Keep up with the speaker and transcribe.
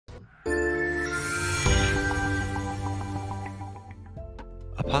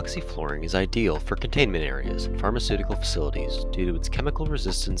Epoxy flooring is ideal for containment areas and pharmaceutical facilities due to its chemical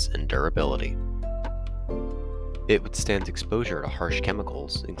resistance and durability. It withstands exposure to harsh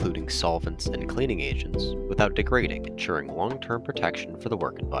chemicals, including solvents and cleaning agents, without degrading, ensuring long-term protection for the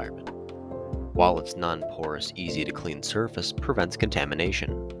work environment. While its non-porous, easy-to-clean surface prevents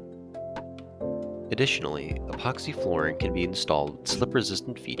contamination. Additionally, epoxy flooring can be installed with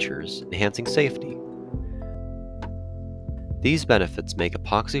slip-resistant features, enhancing safety. These benefits make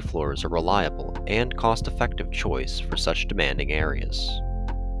epoxy floors a reliable and cost-effective choice for such demanding areas.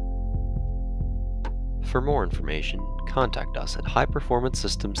 For more information, contact us at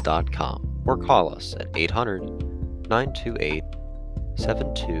highperformancesystems.com or call us at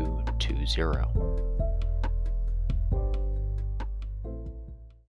 800-928-7220.